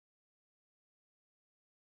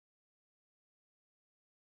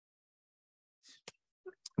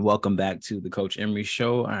Welcome back to the Coach Emery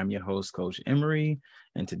Show. I'm your host, Coach Emery,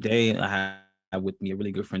 and today I have with me a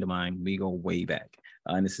really good friend of mine. We go way back,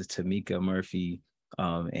 and this is Tamika Murphy.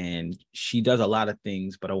 And she does a lot of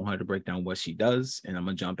things, but I want her to break down what she does, and I'm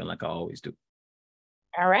gonna jump in like I always do.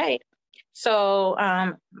 All right.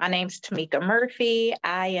 My name's Tamika Murphy.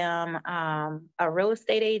 I am a real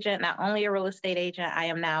estate agent. Not only a real estate agent, I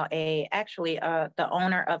am now the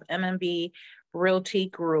owner of MMB Realty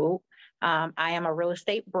Group. I am a real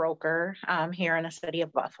estate broker here in the city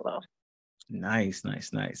of Buffalo. Nice,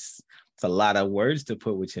 nice, nice. It's a lot of words to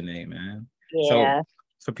put with your name, man. So, Yeah.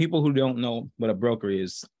 for people who don't know what a broker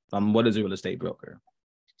is, what is a real estate broker?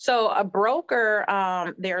 So a broker,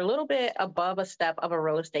 they're a little bit above a step of a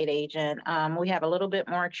real estate agent. We have a little bit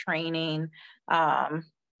more training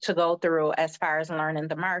to go through as far as learning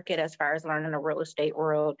the market, as far as learning the real estate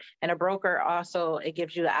world. And a broker also, it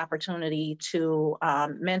gives you the opportunity to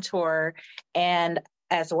mentor and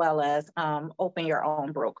as well as open your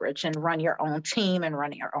own brokerage and run your own team and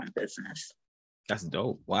run your own business. That's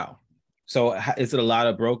dope. Wow. So is it a lot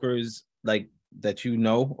of brokers like that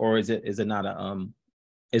or is it not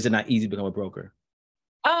is it not easy to become a broker?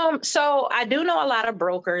 So I do know a lot of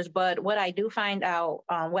brokers, but what I found out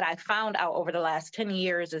over the last 10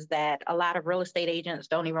 years is that a lot of real estate agents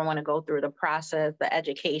don't even want to go through the process, the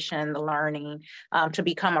education, the learning, to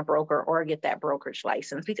become a broker or get that brokerage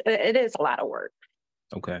license. It is a lot of work.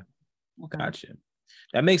 Okay. Gotcha.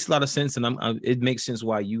 That makes a lot of sense. And it makes sense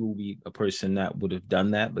why you will be a person that would have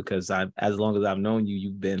done that, because as long as I've known you,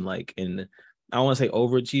 you've been like I don't want to say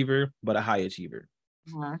overachiever, but a high achiever.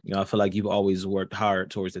 I feel like you've always worked hard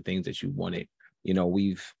towards the things that you wanted.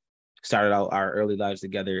 We've started out our early lives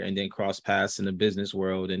together and then crossed paths in the business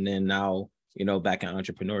world. And then now, back in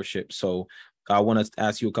entrepreneurship. So I want to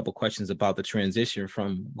ask you a couple questions about the transition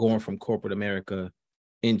from going from corporate America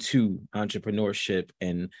into entrepreneurship,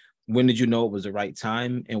 and when did you know it was the right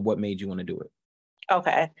time and what made you want to do it?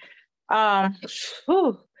 Okay.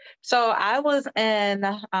 So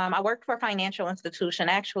I worked for a financial institution,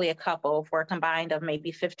 actually a couple for a combined of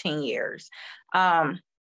maybe 15 years.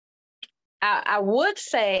 I would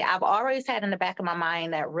say I've always had in the back of my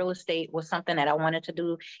mind that real estate was something that I wanted to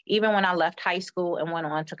do, even when I left high school and went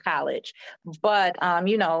on to college. But,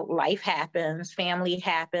 life happens, family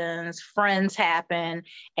happens, friends happen.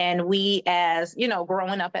 And we, as,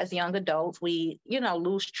 growing up as young adults, we,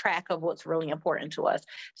 lose track of what's really important to us.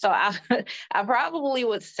 So I probably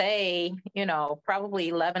would say, probably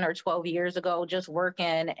 11 or 12 years ago, just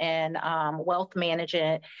working in wealth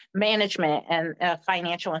management and a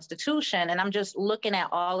financial institution. And I'm just looking at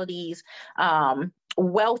all of these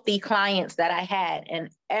wealthy clients that I had, and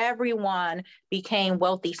everyone became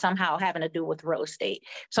wealthy somehow having to do with real estate.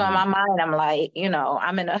 So in my mind, I'm like,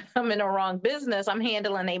 I'm in a wrong business. I'm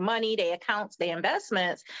handling their money, their accounts, their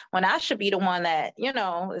investments, when I should be the one that,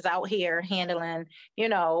 is out here handling,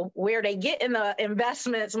 where they get in the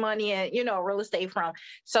investments money and, real estate from.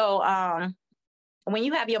 So when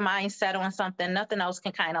you have your mind set on something, nothing else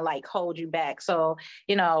can kind of like hold you back. So,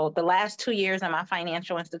 the last 2 years in my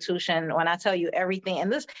financial institution, when I tell you everything,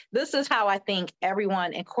 and this is how I think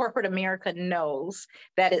everyone in corporate America knows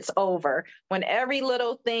that it's over. When every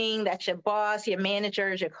little thing that your boss, your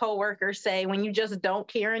managers, your coworkers say, when you just don't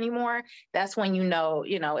care anymore, that's when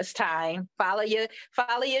it's time. Follow your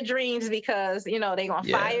dreams, because they're gonna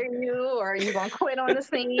fire you, or you're gonna quit on the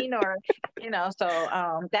scene, or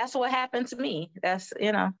so that's what happened to me. That's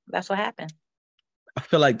what happened. I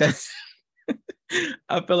feel like that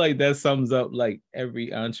sums up like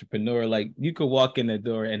every entrepreneur. Like, you could walk in the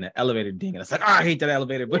door and the elevator ding, and it's like, oh, I hate that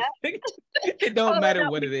elevator, but it don't matter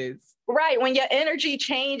what it is. Right. When your energy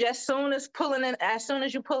change, as soon as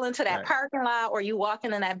you pull into that Right. parking lot or you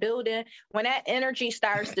walking in that building, when that energy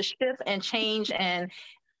starts to shift and change, and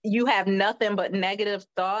you have nothing but negative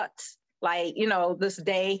thoughts, like, this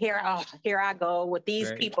day here I go with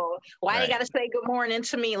these people. Why they got to say good morning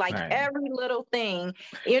to me? Like every little thing,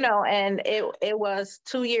 and it was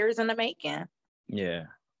 2 years in the making. Yeah.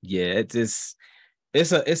 It's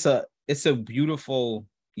a beautiful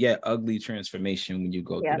yet ugly transformation when you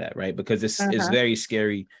go through that, right? Because it's very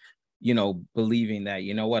scary, believing that,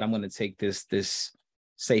 what, I'm going to take this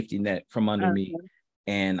safety net from under me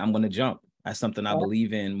and I'm going to jump. That's something I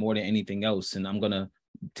believe in more than anything else. And I'm going to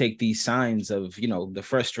take these signs of, the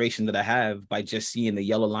frustration that I have by just seeing the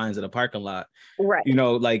yellow lines of the parking lot. Right.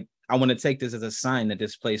 Like, I want to take this as a sign that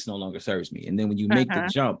this place no longer serves me. And then when you make the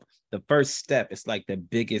jump, the first step, it's like the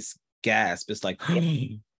biggest gasp. It's like, what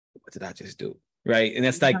did I just do? Right. And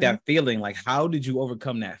it's like that feeling. Like, how did you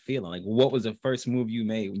overcome that feeling? Like, what was the first move you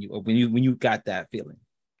made when you got that feeling?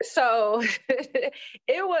 So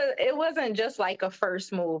it wasn't just like a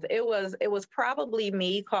first move. It was probably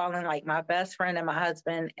me calling like my best friend and my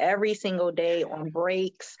husband every single day on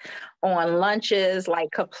breaks, on lunches,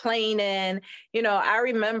 like complaining. I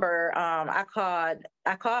remember I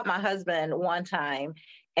called my husband one time,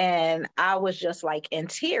 and I was just like in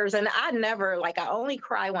tears. And I only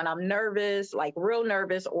cry when I'm nervous, like real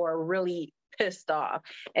nervous or really pissed off.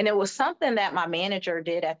 And it was something that my manager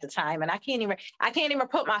did at the time. And I can't even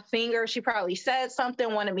put my finger. She probably said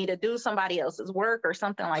something, wanted me to do somebody else's work or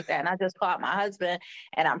something like that. And I just called my husband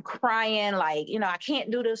and I'm crying, like, I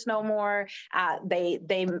can't do this no more. They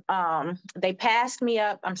passed me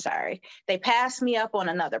up. I'm sorry. They passed me up on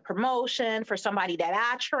another promotion for somebody that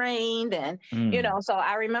I trained. And, so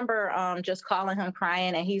I remember just calling him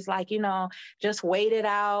crying, and he's like, just wait it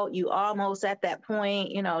out. You almost at that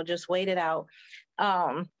point, just wait it out.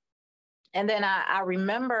 And then I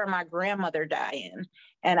remember my grandmother dying,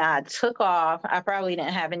 and I took off. I probably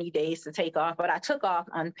didn't have any days to take off, but I took off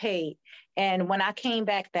unpaid. And when I came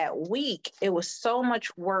back that week, it was so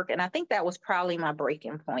much work. And I think that was probably my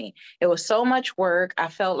breaking point. It was so much work. I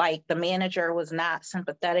felt like the manager was not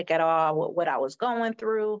sympathetic at all with what I was going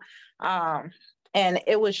through. And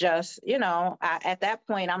it was just, at that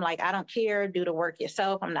point, I'm like, I don't care. Do the work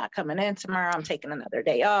yourself. I'm not coming in tomorrow. I'm taking another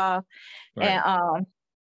day off. Right. And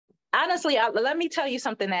honestly, let me tell you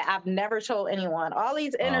something that I've never told anyone. All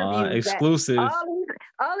these interviews, exclusive.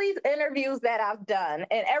 All these interviews that I've done,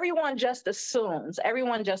 and everyone just assumes.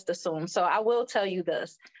 So I will tell you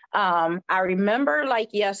this. I remember like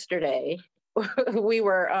yesterday, we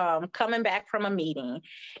were coming back from a meeting,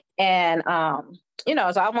 and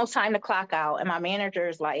it's almost time to clock out. And my manager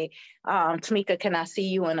is like, Tamika, can I see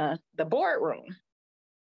you in the boardroom?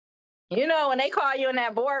 And they call you in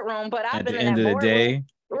that boardroom, but I've been in that boardroom. At the end of the day.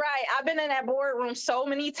 Right. I've been in that boardroom so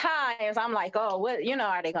many times. I'm like, oh, what,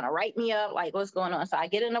 are they going to write me up? Like, what's going on? So I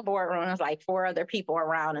get in the boardroom. There's like 4 other people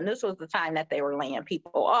around. And this was the time that they were laying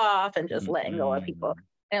people off and just letting go of people.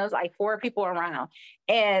 And it was like 4 people around.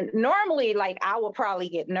 And normally, like, I would probably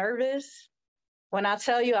get nervous. When I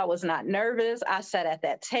tell you I was not nervous, I sat at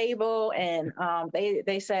that table, and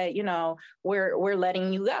they said, we're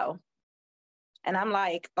letting you go. And I'm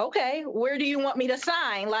like, okay, where do you want me to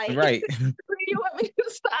sign? Like, right. Where do you want me to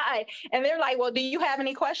sign? And they're like, well, do you have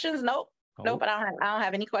any questions? Nope. Nope, I don't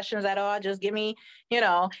have any questions at all. Just give me,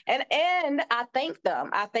 and I thank them.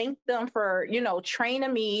 I thank them for,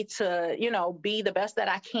 training me to, be the best that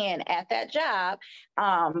I can at that job.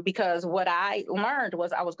 Because what I learned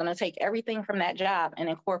was I was going to take everything from that job and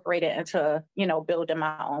incorporate it into, building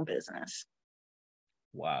my own business.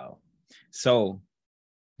 Wow. So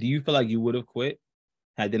do you feel like you would have quit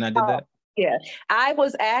had I did that? Yeah, I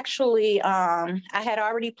was actually, I had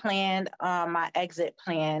already planned my exit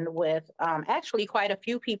plan with actually quite a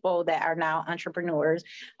few people that are now entrepreneurs.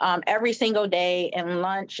 Every single day in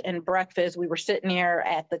lunch and breakfast, we were sitting there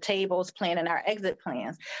at the tables planning our exit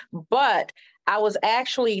plans. But I was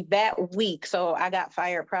actually that week, so I got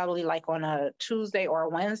fired probably like on a Tuesday or a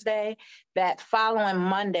Wednesday. That following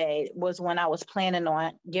Monday was when I was planning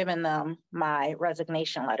on giving them my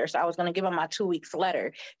resignation letter. So I was going to give them my 2 weeks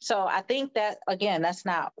letter. So I think that, again, that's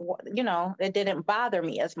not, it didn't bother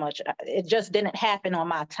me as much. It just didn't happen on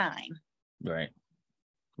my time. Right.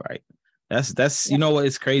 That's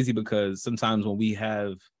it's crazy because sometimes when we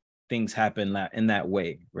have things happen in that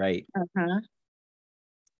way, right? Mm-hmm.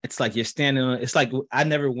 It's like you're standing on, it's like I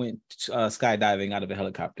never went skydiving out of a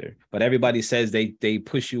helicopter, but everybody says they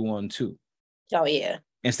push you on 2. Oh, yeah.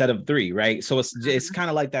 Instead of 3, right? So it's kind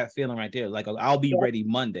of like that feeling right there. Like, I'll be ready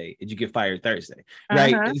Monday and you get fired Thursday,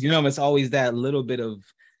 right? It's always that little bit of,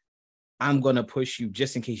 I'm going to push you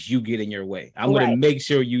just in case you get in your way. I'm going to make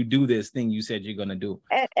sure you do this thing you said you're going to do.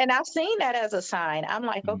 And I've seen that as a sign. I'm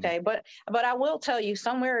like, okay, but I will tell you,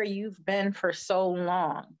 somewhere you've been for so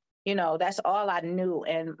long, that's all I knew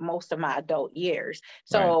in most of my adult years.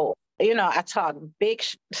 So, I talk big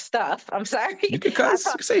stuff. I'm sorry. You can cuss.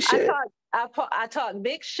 You can say shit. I talk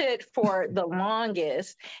big shit for the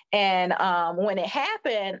longest. And when it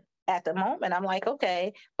happened at the moment, I'm like,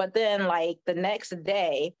 okay. But then like the next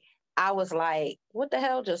day, I was like, what the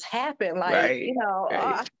hell just happened? Like,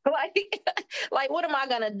 like, what am I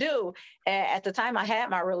going to do? And at the time I had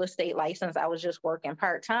my real estate license, I was just working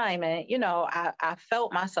part-time. And, I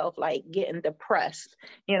felt myself like getting depressed,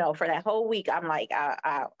 for that whole week. I'm like,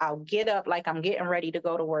 I'll get up like I'm getting ready to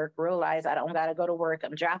go to work, realize I don't got to go to work.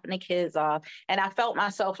 I'm dropping the kids off. And I felt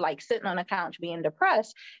myself like sitting on the couch being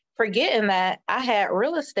depressed, forgetting that I had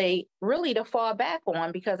real estate really to fall back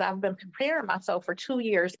on because I've been preparing myself for 2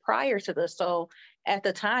 years prior to this. So at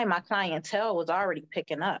the time, my clientele was already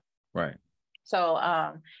picking up. Right. So,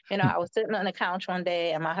 I was sitting on the couch one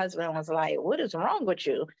day and my husband was like, "What is wrong with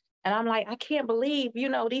you?" And I'm like, "I can't believe,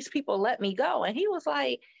 these people let me go." And he was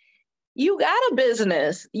like, "You got a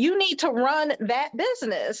business. You need to run that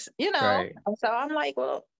business. Right. And so I'm like,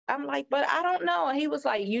 "But I don't know." And he was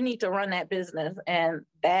like, "You need to run that business." And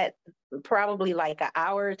that probably like an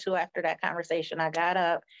hour or two after that conversation, I got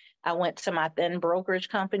up, I went to my then brokerage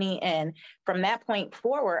company. And from that point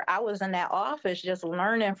forward, I was in that office just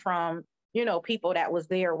learning from, people that was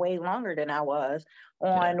there way longer than I was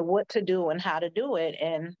Yeah. on what to do and how to do it.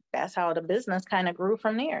 And that's how the business kind of grew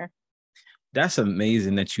from there. That's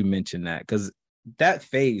amazing that you mentioned that, because that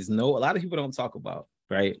phase, a lot of people don't talk about,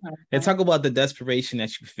 right? They Mhm. talk about the desperation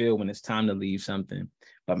that you feel when it's time to leave something.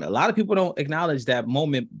 But a lot of people don't acknowledge that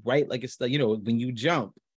moment, right? Like it's the, when you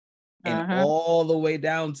jump and Mhm. all the way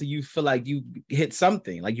down to you feel like you hit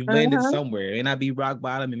something, like you landed Mhm. somewhere. It may not be rock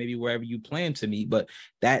bottom and maybe wherever you plan to meet, but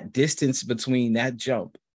that distance between that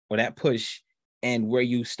jump or that push and where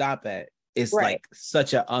you stop at, it's Right. like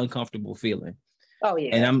such an uncomfortable feeling. Oh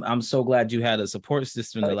And yeah. I'm so glad you had a support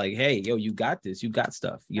system Oh to yeah. like, hey, yo, you got this, you got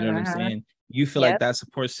stuff. You know what I'm Mhm. saying? You feel like Yep. that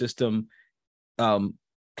support system um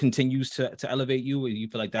continues to elevate you, or you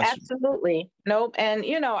feel like that's Absolutely. Nope.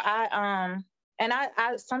 And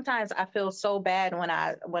I sometimes I feel so bad when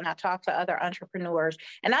I talk to other entrepreneurs,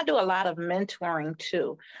 and I do a lot of mentoring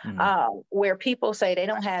too, mhm, where people say they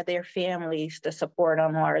don't have their families to support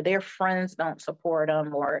them or their friends don't support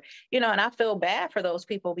them, or and I feel bad for those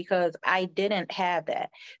people because I didn't have that.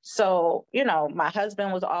 So, my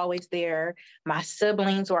husband was always there, my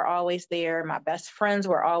siblings were always there, my best friends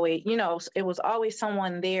were always, it was always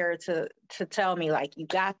someone there to tell me like, "You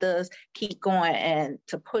got this, keep going," and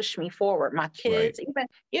to push me forward. My right, kids,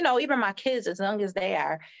 even my kids, as young as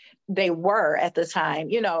they were at the time,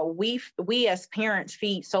 we as parents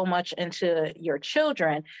feed so much into your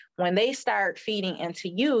children. When they start feeding into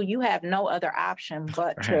you, you have no other option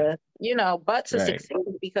but right, to right. succeed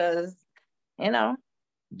because, you know,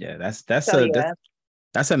 Yeah, that's so a yeah.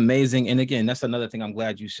 that's amazing. And again, that's another thing I'm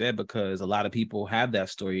glad you said, because a lot of people have that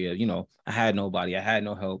story of, I had nobody, I had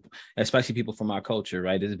no help, especially people from our culture,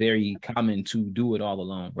 right? It's very common to do it all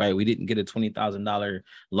alone, right? We didn't get a $20,000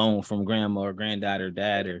 loan from grandma or granddad or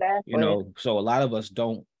dad, or, Exactly. so a lot of us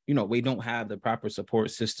don't, we don't have the proper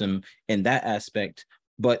support system in that aspect.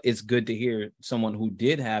 But it's good to hear someone who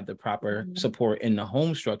did have the proper Mhm. support in the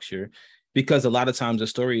home structure, because a lot of times the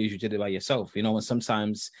story is you did it by yourself, and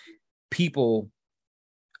sometimes people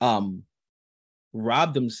um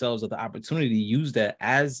rob themselves of the opportunity to use that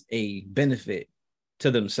as a benefit to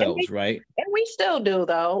And themselves, right? we still do,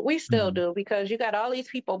 though. We still Mhm. do, because you got all these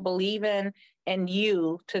people believing in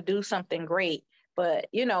you to do something great. But,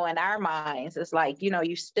 in our minds, it's like,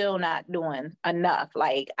 you still not doing enough.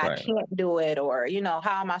 Like, I Right. can't do it. Or,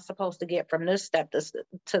 how am I supposed to get from this step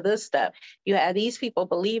to this step? You have these people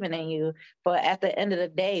believing in you. But at the end of the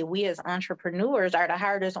day, we as entrepreneurs are the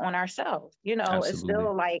hardest on ourselves. It's Absolutely.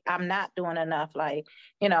 still like, I'm not doing enough. Like,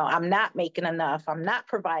 I'm not making enough. I'm not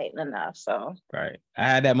providing enough. So, Right. I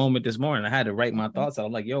had that moment this morning. I had to write my thoughts out.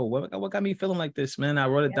 I'm like, yo, what got me feeling like this, man? I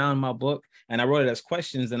wrote it yeah. down in my book and I wrote it as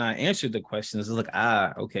questions and I answered the questions. It's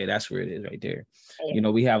like, okay, that's where it is right there.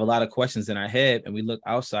 We have a lot of questions in our head and we look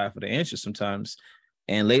outside for the answers sometimes.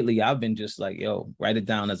 And lately I've been just like, yo, write it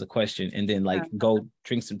down as a question and then like go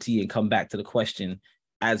drink some tea and come back to the question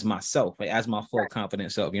as myself, like as my full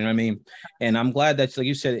confident self. You know what I mean? And I'm glad that, like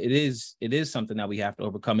you said, it is something that we have to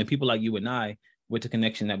overcome. And people like you and I, with the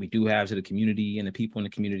connection that we do have to the community and the people in the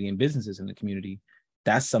community and businesses in the community,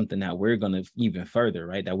 that's something that we're going to even further,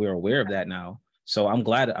 right? That we're aware of that now. So I'm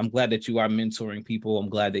glad that you are mentoring people. I'm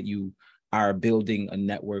glad that you are building a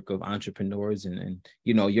network of entrepreneurs, and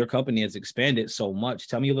your company has expanded so much.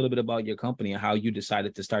 Tell me a little bit about your company and how you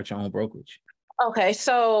decided to start your own brokerage. Okay,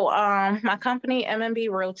 so my company, MMB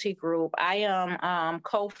Realty Group, I am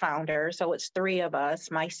co-founder. So it's three of us,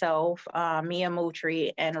 myself, Mia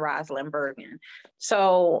Mutri, and Rosalind Bergen.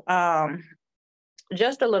 So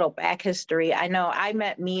just a little back history. I know I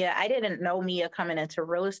met Mia. I didn't know Mia coming into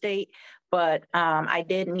real estate, but I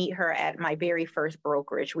did meet her at my very first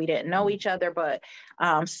brokerage. We didn't know each other, but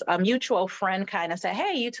a mutual friend kind of said,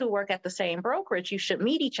 "Hey, you two work at the same brokerage. You should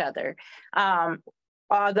meet each other." Um,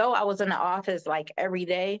 Although I was in the office like every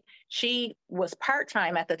day, she was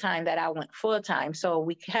part-time at the time that I went full-time. So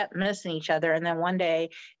we kept missing each other. And then one day,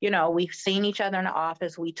 we've seen each other in the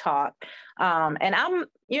office, we talked. And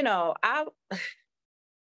I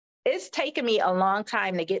it's taken me a long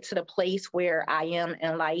time to get to the place where I am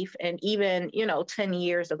in life. And even, 10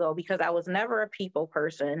 years ago, because I was never a people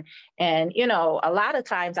person. And, a lot of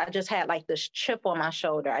times I just had like this chip on my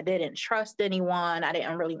shoulder. I didn't trust anyone. I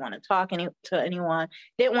didn't really want to talk to anyone.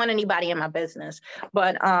 Didn't want anybody in my business.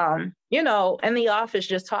 But, in the office,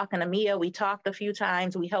 just talking to Mia, we talked a few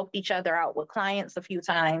times. We helped each other out with clients a few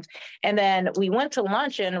times. And then we went to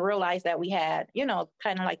lunch and realized that we had,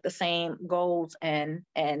 kind of like the same goals and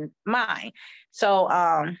mine. So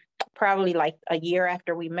probably like a year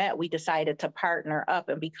after we met, we decided to partner up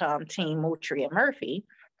and become Team Moultrie and Murphy.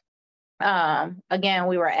 Again,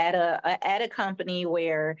 we were at a company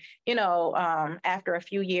where, after a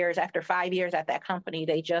few years, after 5 years at that company,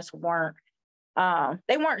 they just weren't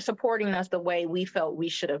supporting us the way we felt we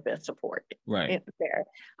should have been supported. Right. There.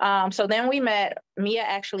 So then we met. Mia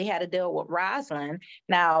actually had a deal with Rosalind.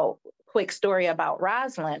 Now, quick story about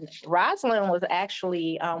Rosalind. Rosalind was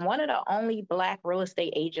actually one of the only Black real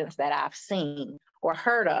estate agents that I've seen or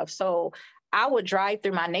heard of. So I would drive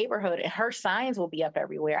through my neighborhood and her signs will be up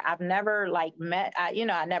everywhere. I've never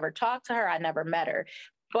I never talked to her. I never met her.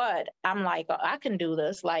 But I'm like, oh, I can do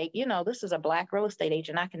this. Like, this is a Black real estate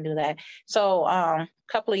agent. I can do that. So a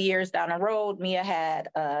couple of years down the road, Mia had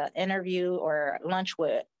an interview or lunch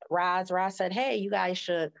with Roz. Roz said, hey, you guys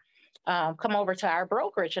should come over to our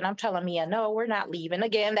brokerage. And I'm telling Mia, no, we're not leaving.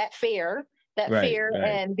 Again, that fear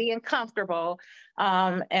and being comfortable.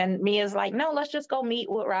 And Mia's like, no, let's just go meet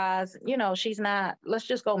with Roz. Let's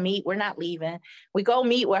just go meet. We're not leaving. We go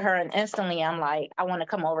meet with her. And instantly I'm like, I want to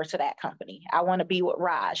come over to that company. I want to be with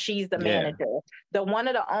Roz. She's the manager, one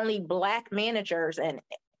of the only Black managers and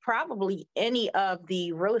probably any of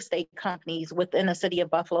the real estate companies within the city of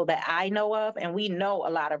Buffalo that I know of. And we know a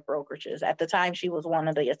lot of brokerages. At the time, she was one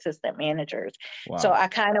of the assistant managers. Wow. So I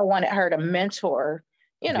kind of wanted her to mentor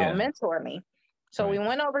me. So we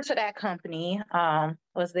went over to that company,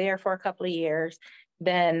 was there for a couple of years.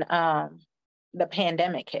 Then the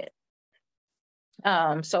pandemic hit.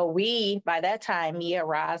 So by that time, Mia,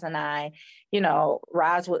 Roz, and I,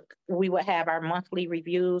 we would have our monthly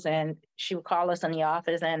reviews and she would call us in the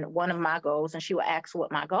office and one of my goals, and she would ask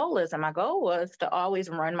what my goal is. And my goal was to always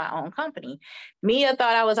run my own company. Mia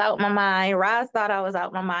thought I was out my mind. Roz thought I was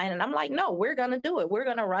out my mind. And I'm like, no, we're going to do it. We're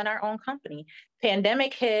going to run our own company.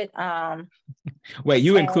 Pandemic hit. Wait,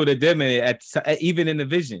 you included them in it even in the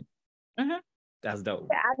vision? Mm-hmm. That's dope.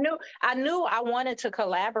 Yeah, I knew I wanted to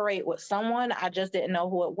collaborate with someone. I just didn't know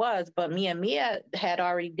who it was. But me and Mia had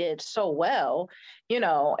already did so well,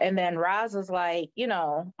 and then Roz was like,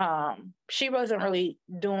 she wasn't really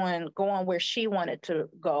going where she wanted to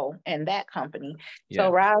go in that company. Yeah.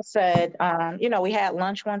 So Roz said, we had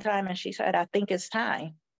lunch one time and she said, I think it's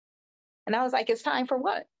time. And I was like, it's time for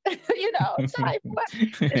what? It's time for what?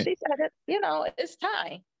 And she said, it's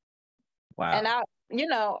time. Wow. And I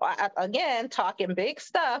again, talking big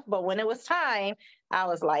stuff, but when it was time, I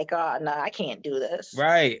was like, oh, no, I can't do this.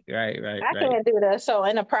 Right. I can't do this. So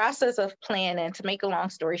in the process of planning, to make a long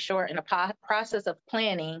story short, in the process of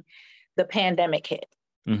planning, the pandemic hit.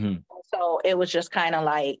 Mm-hmm. So it was just kind of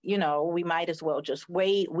like, we might as well just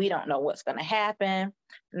wait. We don't know what's going to happen.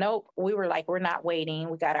 Nope. We were like, we're not waiting.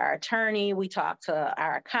 We got our attorney. We talked to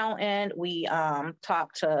our accountant. We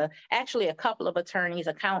talked to actually a couple of attorneys,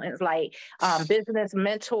 accountants, like business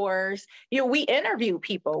mentors. We interview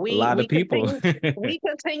people. A lot of people. We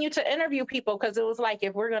continue to interview people because it was like,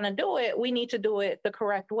 if we're going to do it, we need to do it the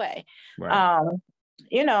correct way. Right.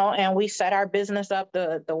 And we set our business up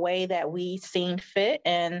the way that we seen fit.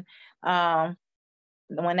 And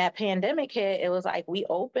when that pandemic hit, it was like we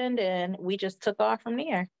opened and we just took off from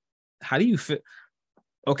there. How do you feel?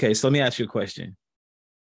 Okay, so let me ask you a question.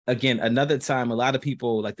 Again, another time, a lot of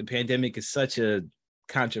people, like, the pandemic is such a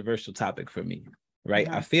controversial topic for me, right?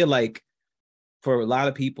 Mm-hmm. I feel like for a lot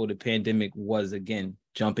of people, the pandemic was, again,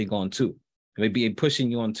 jumping on too. Maybe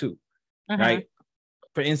pushing you on too, mm-hmm. right?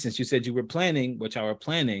 For instance, you said you were planning, which I were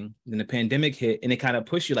planning, then the pandemic hit and it kind of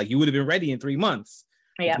pushed you, like you would have been ready in 3 months.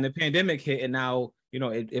 Yeah. And the pandemic hit and now,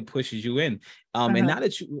 it pushes you in. And now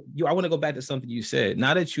that I want to go back to something you said.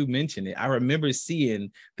 Now that you mentioned it, I remember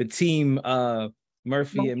seeing the team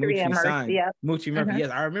Murphy and Moultrie sign. Yeah. Moultrie Murphy, yes,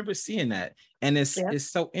 I remember seeing that. And it's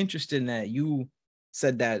so interesting that you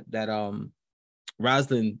said that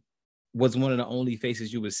Rosalind was one of the only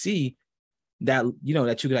faces you would see that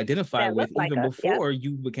that you could identify with even before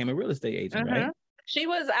you became a real estate agent, right? She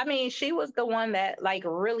was the one that like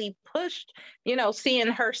really pushed, seeing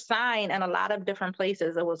her sign in a lot of different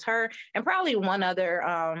places. It was her and probably one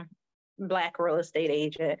other Black real estate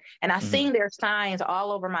agent. And I seen their signs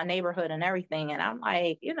all over my neighborhood and everything. And I'm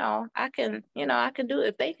like, I can do it.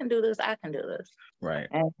 If they can do this, I can do this. Right.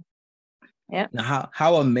 And Yeah. Now,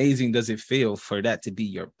 how amazing does it feel for that to be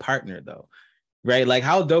your partner though? Right? Like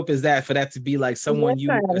how dope is that for that to be like someone you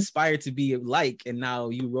Listen, aspire to be like, and now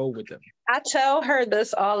you roll with them? I tell her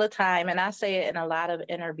this all the time, and I say it in a lot of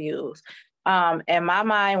interviews. In my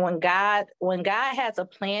mind, when God has a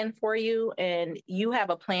plan for you and you have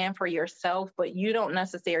a plan for yourself, but you don't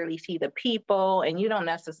necessarily see the people and you don't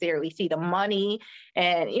necessarily see the money,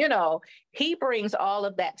 and he brings all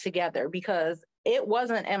of that together, because it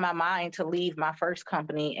wasn't in my mind to leave my first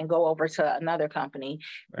company and go over to another company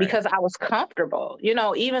Right. because I was comfortable.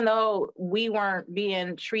 Even though we weren't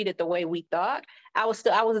being treated the way we thought, I was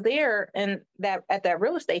there at that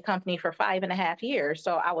real estate company for 5.5 years.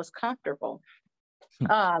 So I was comfortable.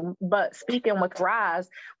 But speaking with Roz,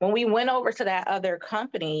 when we went over to that other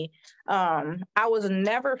company, I was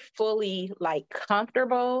never fully like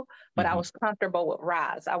comfortable, but I was comfortable with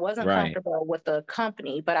Roz. I wasn't Right. comfortable with the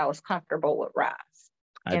company, but I was comfortable with Roz.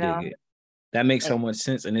 I dig it. That makes so Yeah. much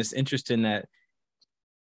sense. And it's interesting that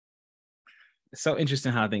it's so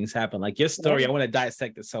interesting how things happen. Like your story, Yeah. I want to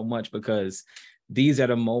dissect it so much because these are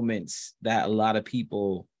the moments that a lot of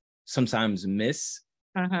people sometimes miss.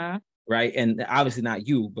 Right. And obviously not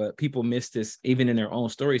you, but people miss this even in their own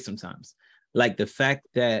stories sometimes. Like the fact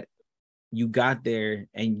that you got there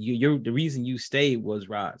and you're the reason you stayed was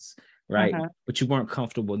Roz, right? But you weren't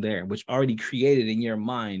comfortable there, which already created in your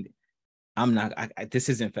mind, this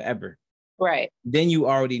isn't forever. Right. Then you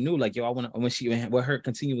already knew, like, yo, I want to, with her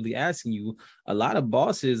continually asking you, a lot of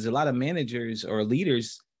bosses, a lot of managers or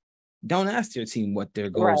leaders don't ask their team what their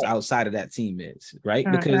goals outside of that team is, right?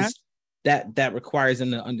 Because that requires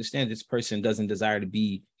them to understand this person doesn't desire to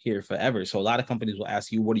be here forever. So a lot of companies will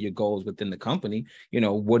ask you, what are your goals within the company?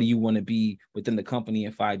 What do you want to be within the company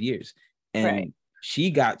in 5 years? And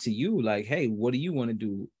she got to you like, hey, what do you want to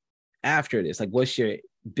do after this? Like, what's your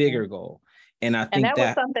bigger goal? And I think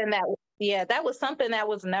was something that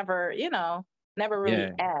was never, never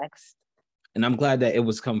really asked. And I'm glad that it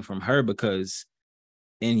was coming from her, because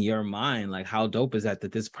in your mind, like, how dope is that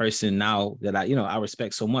this person now that I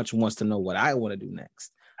respect so much wants to know what I want to do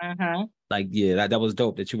next. Like, yeah, that was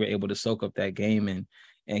dope that you were able to soak up that game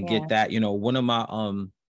and get that. One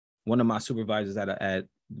of my supervisors at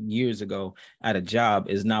years ago at a job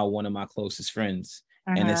is now one of my closest friends.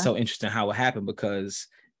 And it's so interesting how it happened, because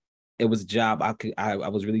it was a job I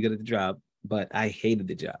was really good at the job, but I hated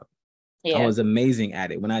the job. I was amazing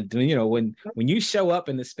at it. When I do, when you show up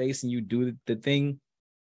in the space and you do the thing,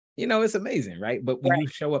 it's amazing, right? But when you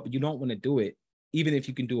show up, you don't want to do it, even if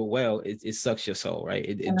you can do it well, it sucks your soul, right?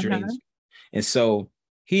 It drains you. And so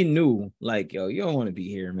he knew, like, yo, you don't want to be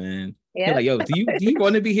here, man. He's like, yo, do you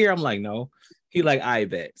want to be here? I'm like, no. He like, I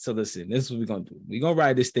bet. So listen, this is what we're gonna do. We're gonna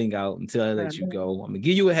ride this thing out until I let you go. I'm gonna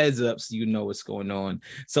give you a heads up so you know what's going on.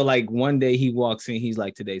 So like one day he walks in, he's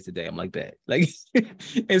like, today's the day. I'm like, bet. Like,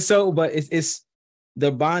 and so, but it's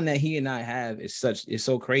the bond that he and I have is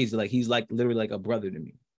so crazy. Like, he's like literally like a brother to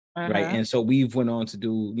me. Right. And so we've went on to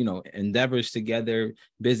do, endeavors together,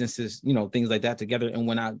 businesses, things like that together. And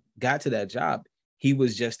when I got to that job, he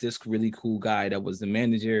was just this really cool guy that was the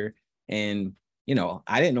manager. And,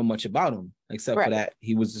 I didn't know much about him except for that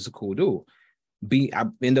he was just a cool dude. I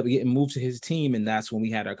ended up getting moved to his team. And that's when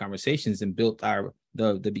we had our conversations and built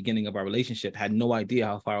the beginning of our relationship. Had no idea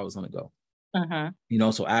how far I was going to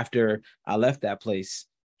go. So after I left that place,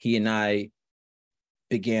 he and I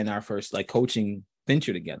began our first like coaching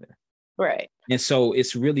venture together. Right. And so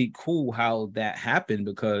it's really cool how that happened,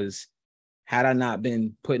 because had I not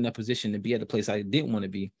been put in a position to be at the place I didn't want to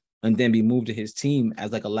be and then be moved to his team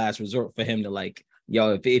as like a last resort for him to like,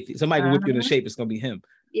 yo, if somebody can whip you into shape, it's gonna be him.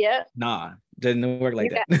 Yeah. Nah, doesn't work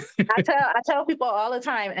like that. I tell people all the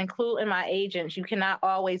time, including my agents, you cannot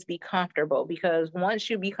always be comfortable, because once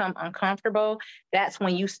you become uncomfortable, that's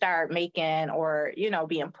when you start making or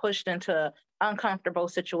being pushed into uncomfortable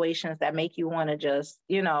situations that make you want to just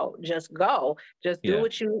go, do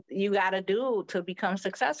what you got to do to become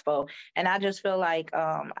successful. And I just feel like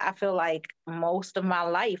most of my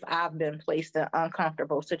life I've been placed in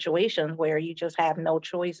uncomfortable situations where you just have no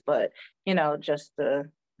choice but just to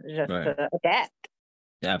adapt.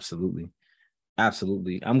 Absolutely.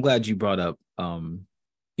 I'm glad you brought up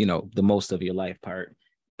the most of your life part,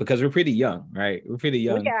 because we're pretty young, right? We're pretty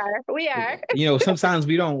young. We are. Sometimes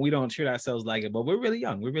we don't treat ourselves like it, but we're really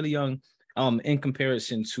young. We're really young in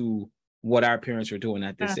comparison to what our parents were doing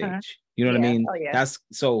at this age. You know what I mean? Oh, yeah. That's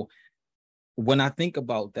so when I think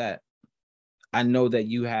about that, I know that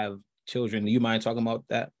you have children. Do you mind talking about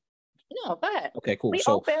that? No, go ahead. Okay, cool.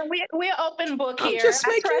 We're open book here. I'm just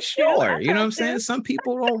making sure. You know what I'm saying? Some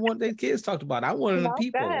people don't want their kids talked about. I want them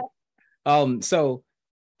people. So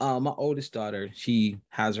My oldest daughter, she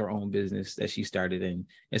has her own business that she started, and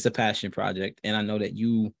it's a passion project. And I know that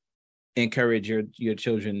you encourage your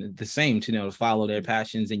children the same, to, to follow their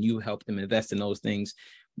passions, and you help them invest in those things.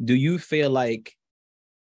 Do you feel like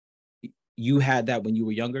you had that when you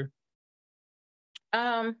were younger?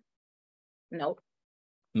 Nope.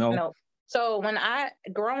 No. Nope. So when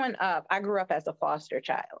growing up, I grew up as a foster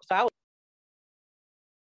child. So I was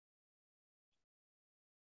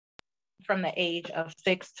from the age of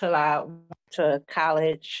 6 till I went to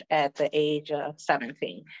college at the age of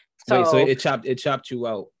 17. So Wait, so it chopped you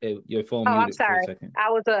out. Your phone I'm muted for a sorry. second. I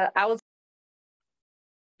was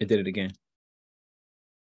It did it again.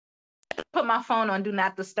 put my phone on do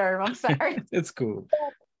not disturb. I'm sorry. It's cool.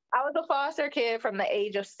 I was a foster kid from the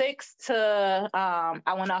age of 6 to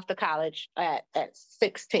I went off to college at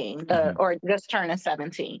 16, or just turning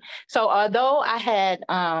 17. So although I had,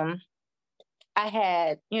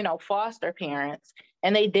 foster parents,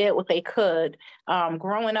 and they did what they could.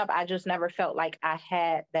 Growing up, I just never felt like I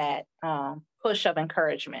had that push of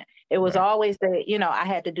encouragement. It was always that, I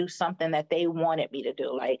had to do something that they wanted me to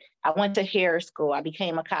do. Like, I went to hair school. I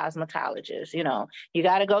became a cosmetologist. You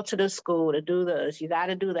got to go to the school to do this. You got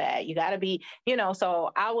to do that. You got to be,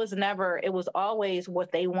 so it was always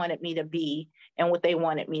what they wanted me to be and what they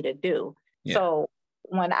wanted me to do. Yeah. So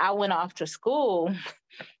when I went off to school,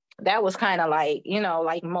 that was kind of like,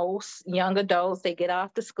 like most young adults, they get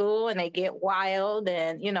off to school and they get wild,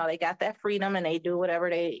 and, they got that freedom and they do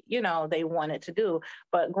whatever they wanted to do.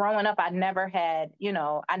 But growing up, I never had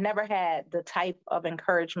the type of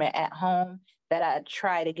encouragement at home that I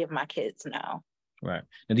try to give my kids now. Right.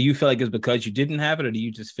 Now, do you feel like it's because you didn't have it, or do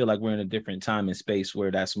you just feel like we're in a different time and space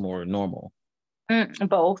where that's more normal?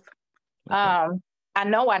 Both. Okay. I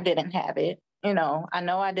know I didn't have it. I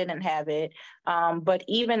know I didn't have it. But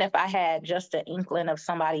even if I had just an inkling of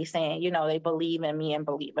somebody saying, they believe in me and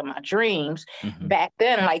believe in my dreams, back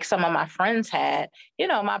then, like some of my friends had,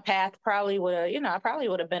 my path probably would have, I probably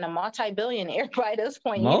would have been a multi-billionaire by this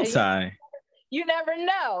point. You never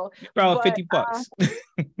know. Probably 50 bucks.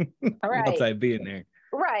 Right. Multi-billionaire.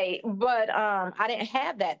 Right. But I didn't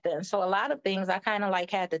have that then. So a lot of things I kind of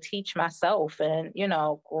like had to teach myself and,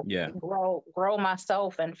 grow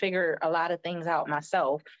myself and figure a lot of things out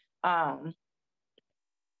myself.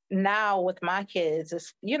 Now with my kids,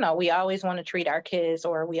 it's, we always want to treat our kids,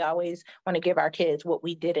 or we always want to give our kids what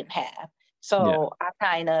we didn't have. So I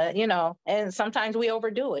kind of, and sometimes we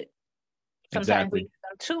overdo it. Sometimes we give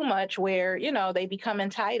them too much where, they become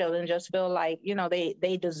entitled and just feel like,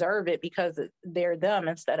 they deserve it because they're them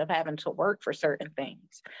instead of having to work for certain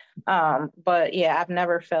things. But yeah, I've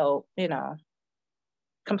never felt,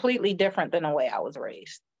 completely different than the way I was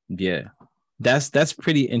raised. Yeah. That's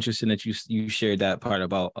pretty interesting that you shared that part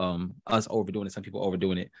about us overdoing it, some people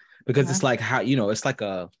overdoing it, because it's like how, it's like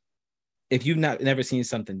if you've never seen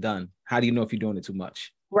something done, how do you know if you're doing it too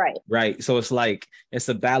much? Right. So it's like, it's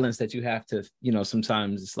a balance that you have to,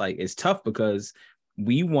 sometimes it's like, it's tough because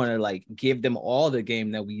we want to like give them all the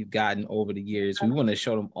game that we've gotten over the years. We want to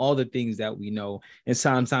show them all the things that we know. And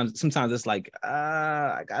sometimes it's like,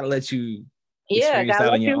 I gotta let you experience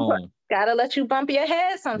that on your own. Gotta let you bump your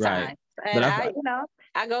head sometimes. Right. And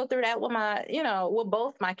I go through that with with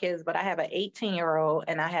both my kids, but I have an 18-year-old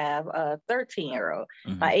and I have a 13-year-old.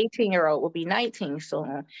 My 18-year-old will be 19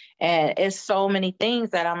 soon. And it's so many things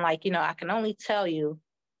that I'm like, I can only tell you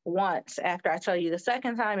once. After I tell you the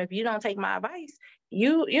second time, if you don't take my advice,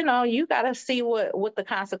 you got to see what the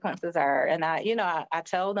consequences are. And I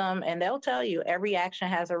tell them, and they'll tell you every action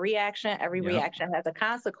has a reaction. Every reaction has a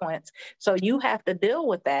consequence. So you have to deal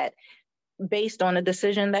with that based on the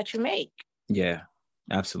decision that you make. Yeah,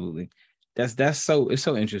 absolutely. It's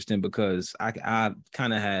so interesting because I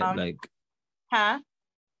kind of had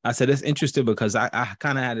I said it's interesting because I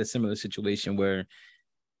kind of had a similar situation where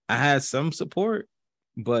I had some support,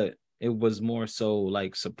 but it was more so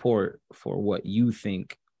like support for what you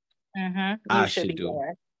think I should do.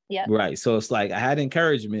 Yeah. Right. So it's like I had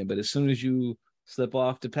encouragement, but as soon as you slip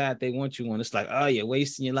off the path they want you on, it's like, oh, you're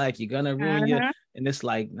wasting your life, you're gonna ruin your, and it's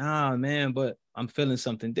like, nah, man, but I'm feeling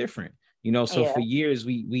something different, so for years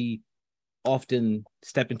we often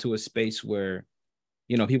step into a space where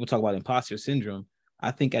people talk about imposter syndrome.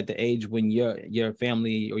 I think at the age when your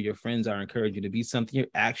family or your friends are encouraging you to be something, you're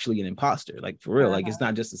actually an imposter, like for real. Like it's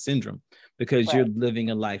not just a syndrome, because you're living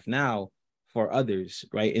a life now for others,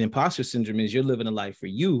 right? And imposter syndrome is you're living a life for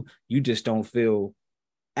you just don't feel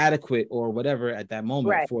adequate or whatever at that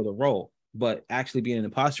moment for the role. But actually being an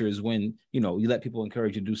imposter is when you let people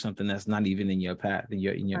encourage you to do something that's not even in your path, in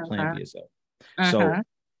your plan for yourself. So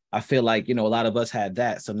I feel like a lot of us had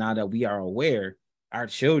that. So now that we are aware, our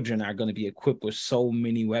children are going to be equipped with so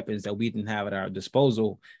many weapons that we didn't have at our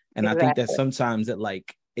disposal. And I think that Exactly. sometimes that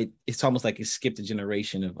like it's almost like it skipped a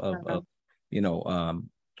generation of you know,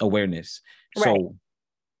 awareness. Right. So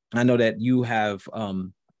I know that you have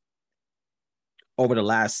over the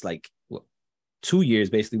last like 2 years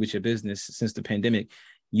basically with your business since the pandemic,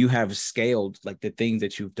 you have scaled like the things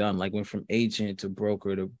that you've done, like went from agent to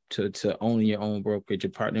broker to owning your own brokerage,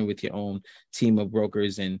 you're partnering with your own team of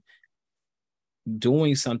brokers, and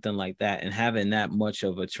doing something like that and having that much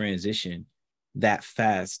of a transition that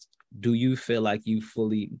fast. Do you feel like you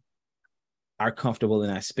fully are comfortable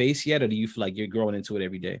in that space yet, or do you feel like you're growing into it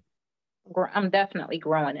every day? I'm definitely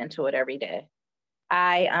growing into it every day.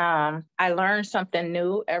 I learn something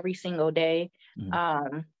new every single day.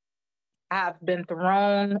 Mm-hmm. I've been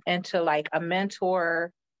thrown into like a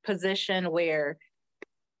mentor position where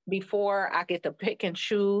before I get to pick and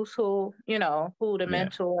choose who, you know, who to Yeah.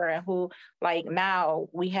 mentor and who, like now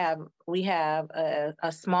we have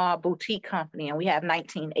a small boutique company and we have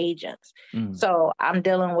 19 agents. Mm-hmm. So I'm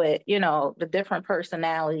dealing with, you know, the different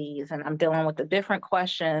personalities, and I'm dealing with the different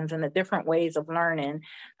questions and the different ways of learning.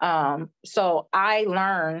 So I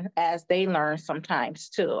learn as they learn sometimes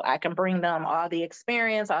too. I can bring them all the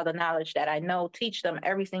experience, all the knowledge that I know, teach them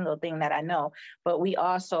every single thing that I know. But we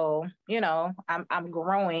also, you know, I'm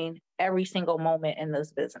growing every single moment in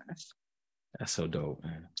this business. That's so dope,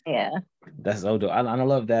 man. Yeah. That's so dope. I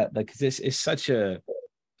love that. Like, cause it's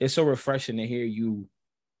so refreshing to hear you.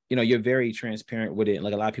 You know, you're very transparent with it.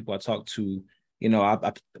 Like a lot of people I talk to, you know,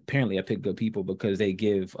 apparently I pick good people because they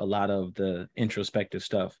give a lot of the introspective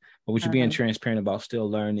stuff. But with you being transparent about still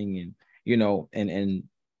learning, and you know, and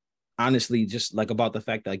honestly, just like about the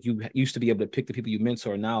fact that like you used to be able to pick the people you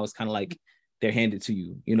mentor, now it's kind of like they're handed to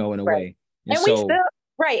you, you know, in a Right. way. And And we so, still,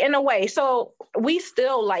 right, in a way. So we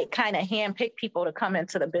still like kind of handpick people to come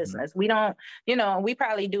into the business. We don't, you know, we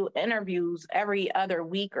probably do interviews every other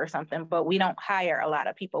week or something, but we don't hire a lot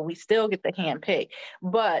of people. We still get the handpick.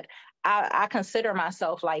 But I consider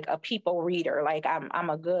myself like a people reader. Like I'm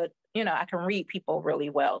a good, you know, I can read people really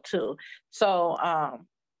well too. So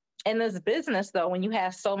in this business though, when you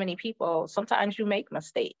have so many people, sometimes you make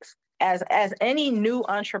mistakes. As any new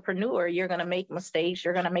entrepreneur, you're going to make mistakes.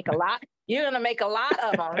 You're going to make a lot. You're going to make a lot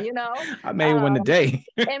of them, you know. I made one today.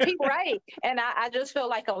 And people, right. And I just feel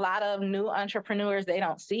like a lot of new entrepreneurs, they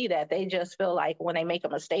don't see that. They just feel like when they make a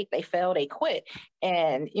mistake, they fail, they quit.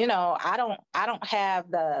 And, you know, I don't have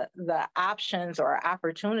the options or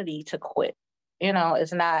opportunity to quit. You know,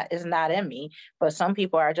 it's not in me. But some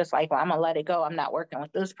people are just like, well, I'm gonna let it go. I'm not working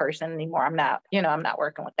with this person anymore. I'm not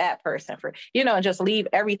working with that person for, you know, just leave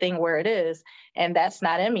everything where it is. And that's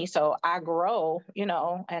not in me. So I grow, you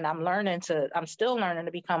know, and I'm still learning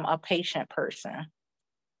to become a patient person.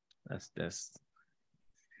 That's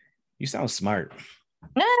you sound smart.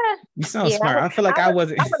 Yeah, You sound smart. I feel like I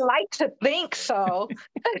wasn't. I would like to think so.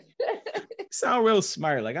 You sound real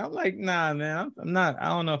smart. Like I'm like, nah, man, I'm not. I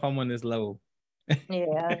don't know if I'm on this level.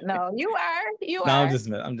 Yeah, no, you are. You No, are.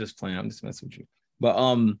 I'm just playing. I'm just messing with you. But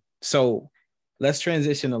so let's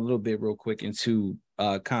transition a little bit real quick into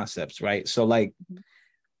concepts, right? So like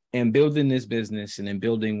in building this business and in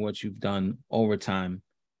building what you've done over time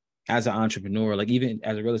as an entrepreneur, like even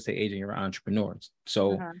as a real estate agent, you're an entrepreneur.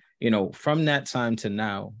 So, you know, from that time to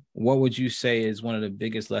now, what would you say is one of the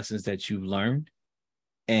biggest lessons that you've learned?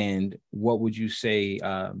 And what would you say,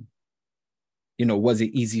 you know, was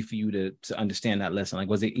it easy for you to understand that lesson? Like,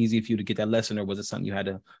 was it easy for you to get that lesson, or was it something you had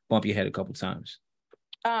to bump your head a couple times?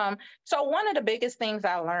 So one of the biggest things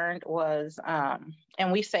I learned was,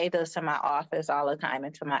 and we say this in my office all the time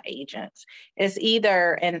and to my agents, is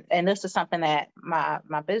either, and this is something that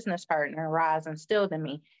my business partner, Roz, instilled in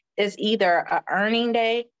me, is either a earning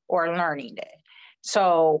day or a learning day.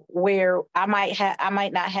 So where I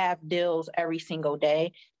might not have deals every single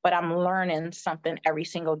day, but I'm learning something every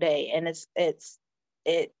single day. And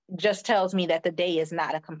it just tells me that the day is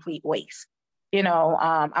not a complete waste. You know,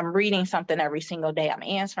 I'm reading something every single day. I'm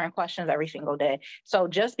answering questions every single day. So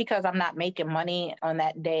just because I'm not making money on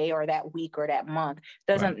that day or that week or that month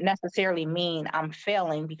doesn't necessarily mean I'm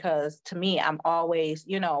failing, because to me, I'm always,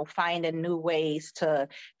 you know, finding new ways to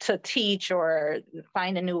teach, or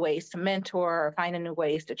finding new ways to mentor, or finding new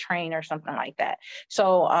ways to train or something like that.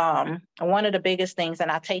 So one of the biggest things, and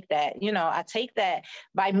I take that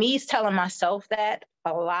by me telling myself that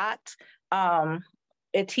a lot,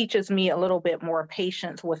 it teaches me a little bit more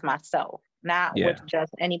patience with myself, not with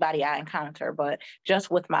just anybody I encounter, but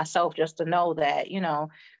just with myself, just to know that, you know,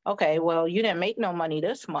 okay, well, you didn't make no money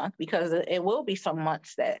this month, because it will be some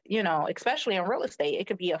months that, you know, especially in real estate, it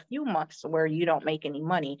could be a few months where you don't make any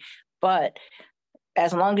money. But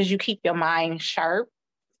as long as you keep your mind sharp,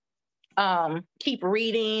 keep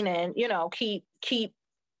reading and, keep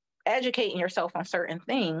educating yourself on certain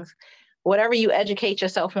things, whatever you educate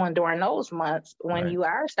yourself on during those months, when Right. you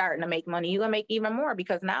are starting to make money, you're gonna make even more,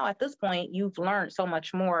 because now at this point you've learned so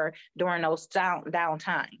much more during those down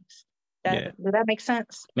times. Yeah. Does that make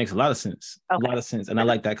sense? Makes a lot of sense. A Okay. lot of sense. And I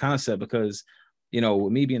like that concept because,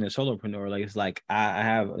 with me being a solopreneur, like it's like I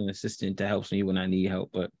have an assistant that helps me when I need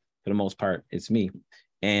help, but for the most part, it's me.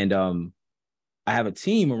 And I have a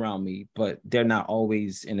team around me, but they're not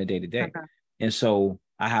always in the day to day. Uh-huh. And so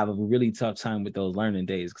I have a really tough time with those learning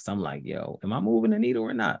days because I'm like, yo, am I moving the needle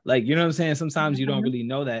or not? Like, you know what I'm saying? Sometimes you don't Mhm. really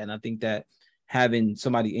know that. And I think that having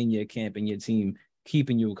somebody in your camp and your team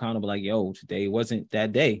keeping you accountable, like, yo, today wasn't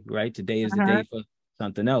that day, right? Today is the Uh-huh. day for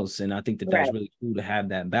something else. And I think that that's Right. really cool to have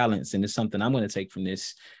that balance. And it's something I'm going to take from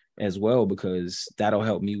this as well, because that'll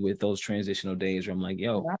help me with those transitional days where I'm like,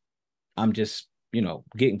 yo, Yeah. I'm just,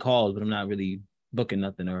 getting calls, but I'm not really booking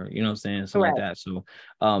nothing, or, you know what I'm saying? Something like Right. that. So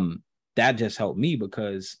that just helped me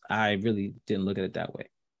because I really didn't look at it that way.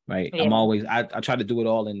 Right. Yeah. I'm always, I try to do it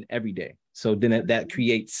all in every day. So then that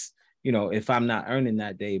creates, if I'm not earning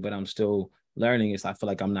that day, but I'm still learning, I feel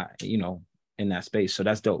like I'm not, in that space. So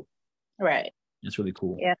that's dope. Right. That's really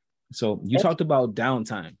cool. Yeah. So you talked about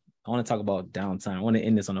downtime. I want to talk about downtime. I want to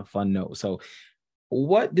end this on a fun note. So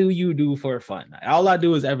what do you do for fun? All I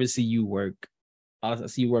do is ever see you work. I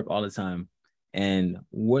see you work all the time. And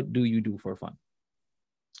what do you do for fun?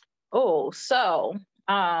 Oh, so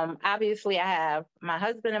obviously I have my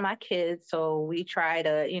husband and my kids, so we try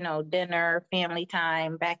to, dinner, family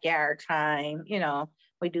time, backyard time,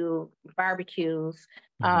 we do barbecues.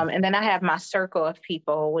 Mhm. And then I have my circle of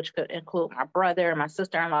people, which could include my brother, my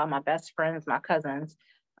sister-in-law, my best friends, my cousins.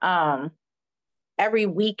 Um, every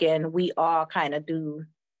weekend we all kind of do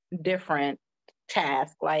different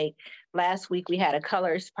tasks. Like last week we had a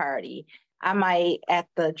colors party. I might at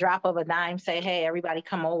the drop of a dime say, hey, everybody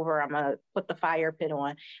come over. I'm gonna put the fire pit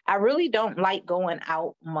on. I really don't like going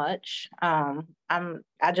out much. I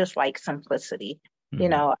just like simplicity.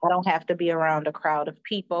 Mhm. I don't have to be around a crowd of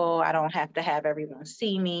people. I don't have to have everyone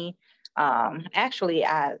see me. Actually,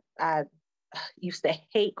 I used to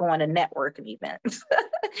hate going to networking events.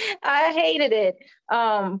 I hated it.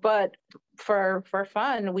 But for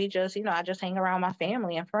fun, we just, I just hang around my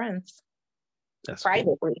family and friends That's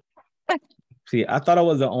cool. privately. See, I thought I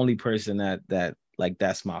was the only person that like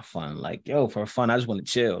that's my fun. Like, yo, for fun, I just want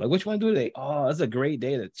to chill. Like, what you want to do today? Oh, it's a great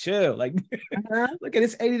day to chill. Like, Uh-huh. look at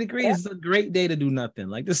this 80 Yep. degrees. It's a great day to do nothing.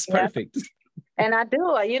 Like, this is Yep. perfect. And I do,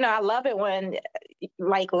 I love it when,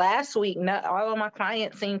 like last week, all of my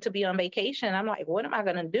clients seem to be on vacation. I'm like, what am I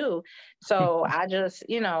going to do? So I just,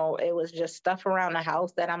 it was just stuff around the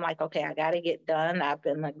house that I'm like, okay, I got to get done. I've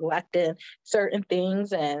been neglecting certain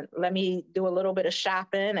things, and let me do a little bit of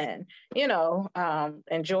shopping and,